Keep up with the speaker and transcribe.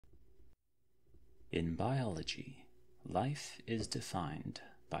In biology, life is defined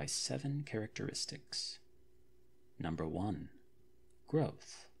by 7 characteristics. Number 1,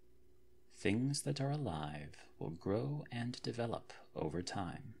 growth. Things that are alive will grow and develop over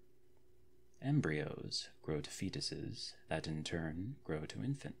time. Embryos grow to fetuses that in turn grow to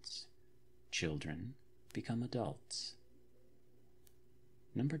infants. Children become adults.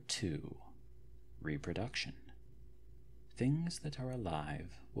 Number 2, reproduction. Things that are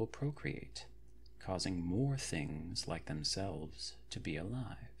alive will procreate, causing more things like themselves to be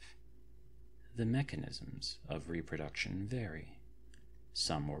alive. The mechanisms of reproduction vary.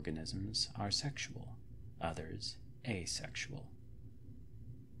 Some organisms are sexual, others asexual.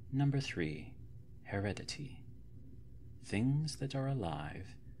 Number 3, heredity. Things that are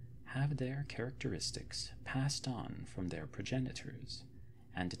alive have their characteristics passed on from their progenitors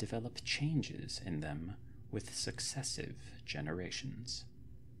and develop changes in them with successive generations.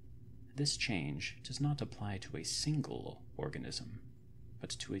 This change does not apply to a single organism, but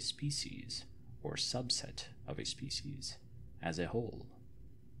to a species or subset of a species as a whole.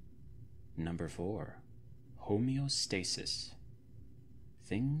 Number 4, homeostasis.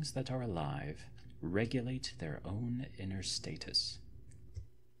 Things that are alive regulate their own inner status.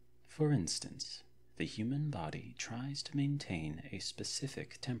 For instance, the human body tries to maintain a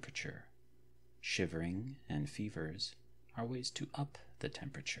specific temperature. Shivering and fevers are ways to up the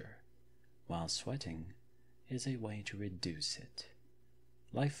temperature, while sweating is a way to reduce it.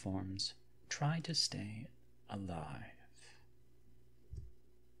 Life forms try to stay alive.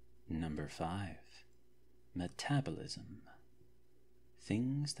 Number 5, metabolism.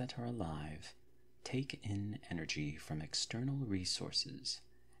 Things that are alive take in energy from external resources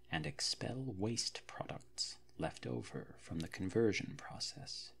and expel waste products left over from the conversion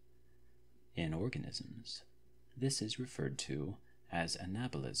process. In organisms, this is referred to as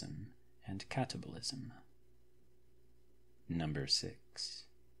anabolism and catabolism. Number 6,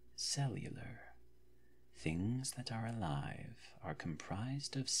 cellular. Things that are alive are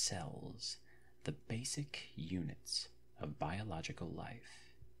comprised of cells, the basic units of biological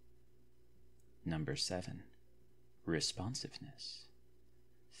life. Number 7, responsiveness.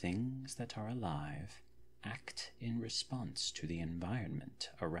 Things that are alive act in response to the environment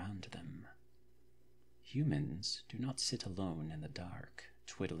around them. Humans do not sit alone in the dark,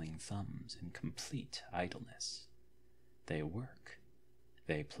 twiddling thumbs in complete idleness. They work,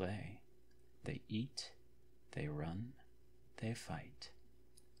 they play, they eat, they run, they fight.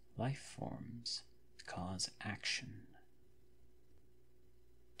 Life forms cause action.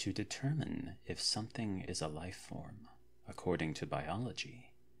 To determine if something is a life form, according to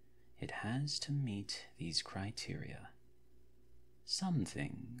biology, it has to meet these criteria. Some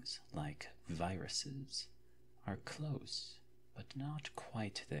things, like viruses, are close, but not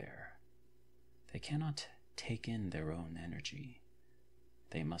quite there. They cannot take in their own energy.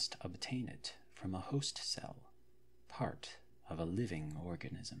 They must obtain it from a host cell, part of a living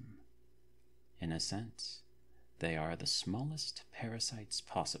organism. In a sense, they are the smallest parasites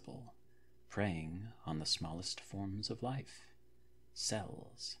possible, preying on the smallest forms of life,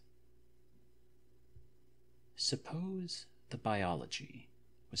 cells. Suppose the biology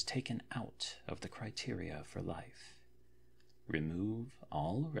was taken out of the criteria for life. Remove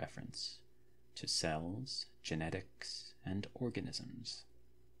all reference to cells, genetics, and organisms.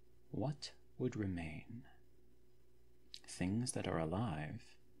 What would remain? Things that are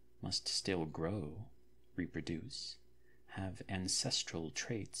alive must still grow, reproduce, have ancestral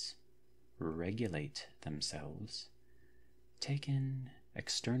traits, regulate themselves, take in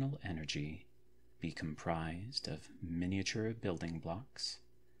external energy, be comprised of miniature building blocks,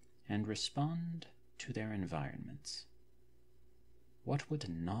 and respond to their environments. What would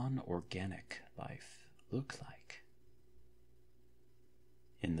non-organic life look like?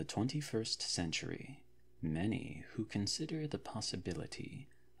 In the 21st century, many who consider the possibility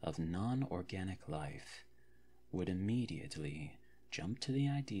of non-organic life would immediately jump to the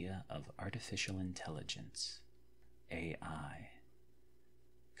idea of artificial intelligence, AI.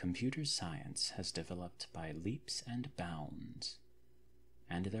 Computer science has developed by leaps and bounds,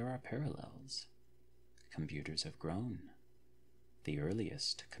 and there are parallels. Computers have grown. The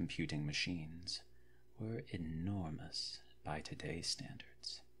earliest computing machines were enormous by today's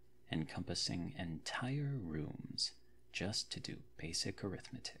standards, encompassing entire rooms just to do basic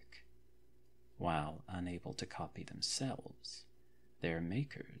arithmetic. While unable to copy themselves, their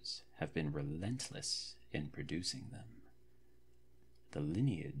makers have been relentless in producing them. The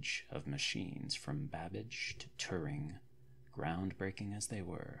lineage of machines from Babbage to Turing, groundbreaking as they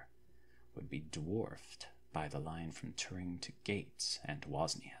were, would be dwarfed by the line from Turing to Gates and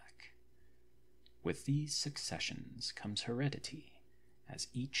Wozniak. With these successions comes heredity, as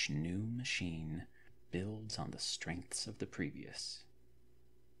each new machine builds on the strengths of the previous.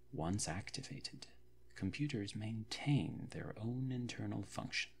 Once activated, computers maintain their own internal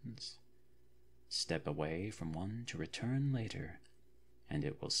functions. Step away from one to return later, and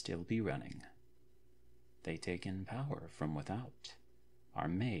it will still be running. They take in power from without, are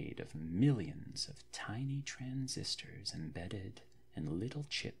made of millions of tiny transistors embedded in little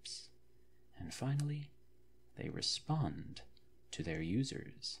chips, and finally, they respond to their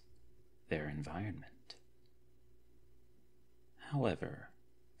users, their environment. However,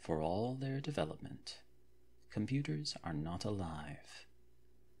 for all their development, computers are not alive.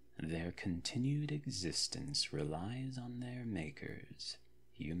 Their continued existence relies on their makers,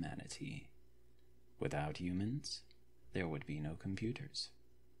 humanity. Without humans, there would be no computers.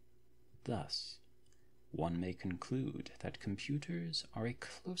 Thus, one may conclude that computers are a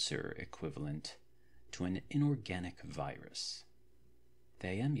closer equivalent to an inorganic virus.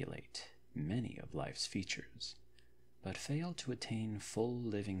 They emulate many of life's features, but fail to attain full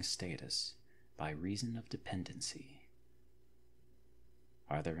living status by reason of dependency.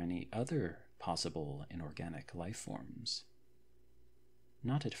 Are there any other possible inorganic life forms?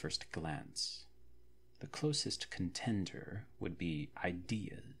 Not at first glance. The closest contender would be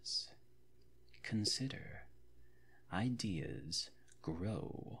ideas. Consider, ideas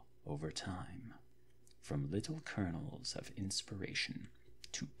grow over time, from little kernels of inspiration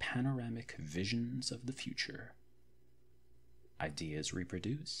to panoramic visions of the future. Ideas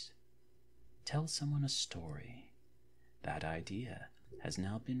reproduce. Tell someone a story. That idea has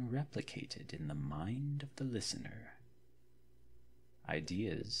now been replicated in the mind of the listener.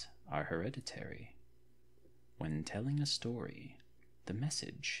 Ideas are hereditary. When telling a story, the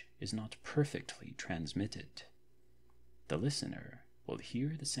message is not perfectly transmitted. The listener will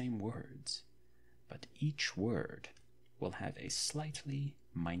hear the same words, but each word will have a slightly,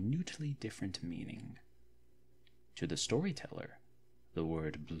 minutely different meaning. To the storyteller, the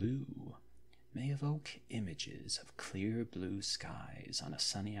word blue may evoke images of clear blue skies on a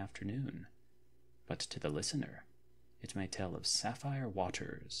sunny afternoon, but to the listener, it may tell of sapphire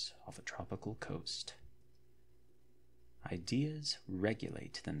waters off a tropical coast. Ideas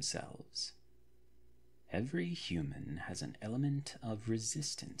regulate themselves. Every human has an element of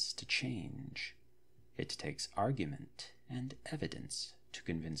resistance to change. It takes argument and evidence to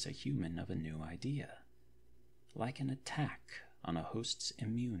convince a human of a new idea, like an attack on a host's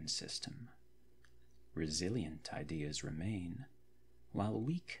immune system. Resilient ideas remain, while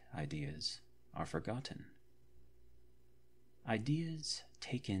weak ideas are forgotten. Ideas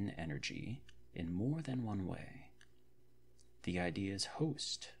take in energy in more than one way. The idea's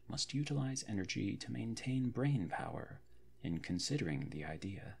host must utilize energy to maintain brain power in considering the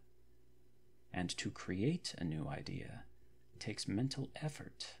idea. And to create a new idea takes mental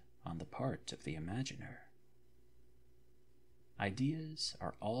effort on the part of the imaginer. Ideas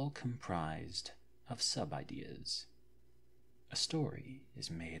are all comprised of sub-ideas. A story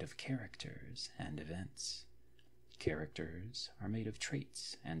is made of characters and events. Characters are made of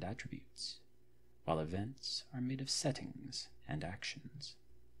traits and attributes, while events are made of settings and actions.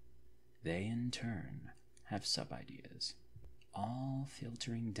 They, in turn, have sub-ideas, all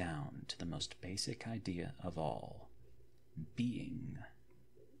filtering down to the most basic idea of all, being.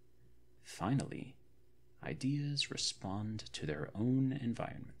 Finally, ideas respond to their own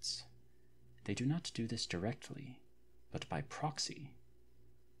environments. They do not do this directly, but by proxy.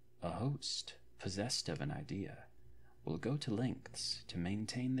 A host possessed of an idea will go to lengths to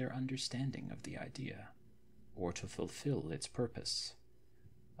maintain their understanding of the idea, or to fulfill its purpose.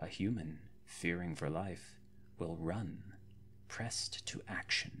 A human, fearing for life, will run, pressed to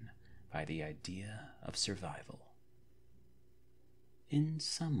action by the idea of survival. In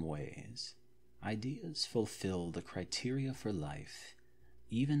some ways, ideas fulfill the criteria for life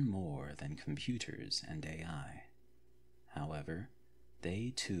even more than computers and AI. However,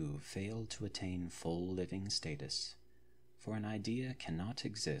 they too fail to attain full living status, for an idea cannot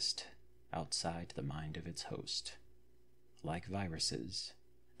exist outside the mind of its host. Like viruses,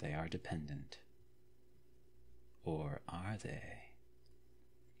 they are dependent. Or are they?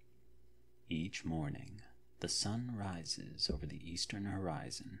 Each morning, the sun rises over the eastern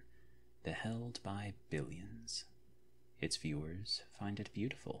horizon, beheld by billions. Its viewers find it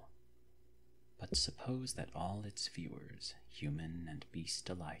beautiful. But suppose that all its viewers, human and beast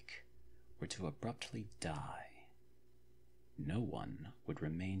alike, were to abruptly die. No one would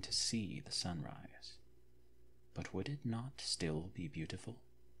remain to see the sunrise. But would it not still be beautiful?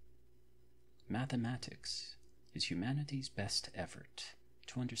 Mathematics is humanity's best effort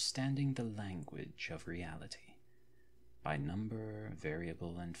to understanding the language of reality. By number,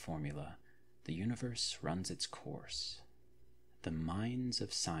 variable, and formula, the universe runs its course. The minds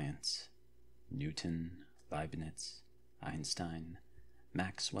of science, Newton, Leibniz, Einstein,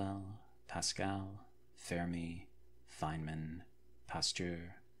 Maxwell, Pascal, Fermi, Feynman,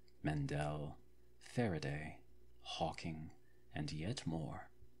 Pasteur, Mendel, Faraday, Hawking, and yet more,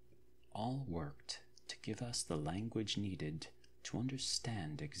 all worked to give us the language needed to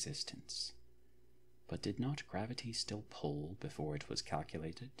understand existence. But did not gravity still pull before it was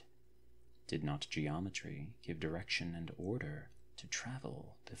calculated? Did not geometry give direction and order to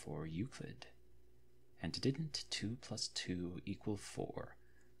travel before Euclid? And didn't 2 + 2 = 4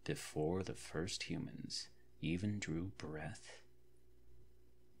 before the first humans even drew breath?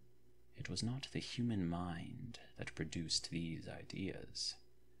 It was not the human mind that produced these ideas.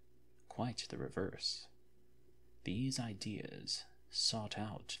 Quite the reverse. These ideas sought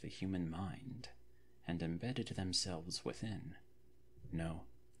out the human mind and embedded themselves within. No,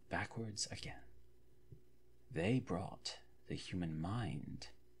 backwards again. They brought the human mind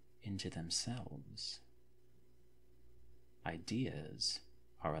into themselves. Ideas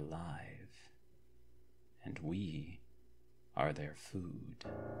are alive, and we are their food.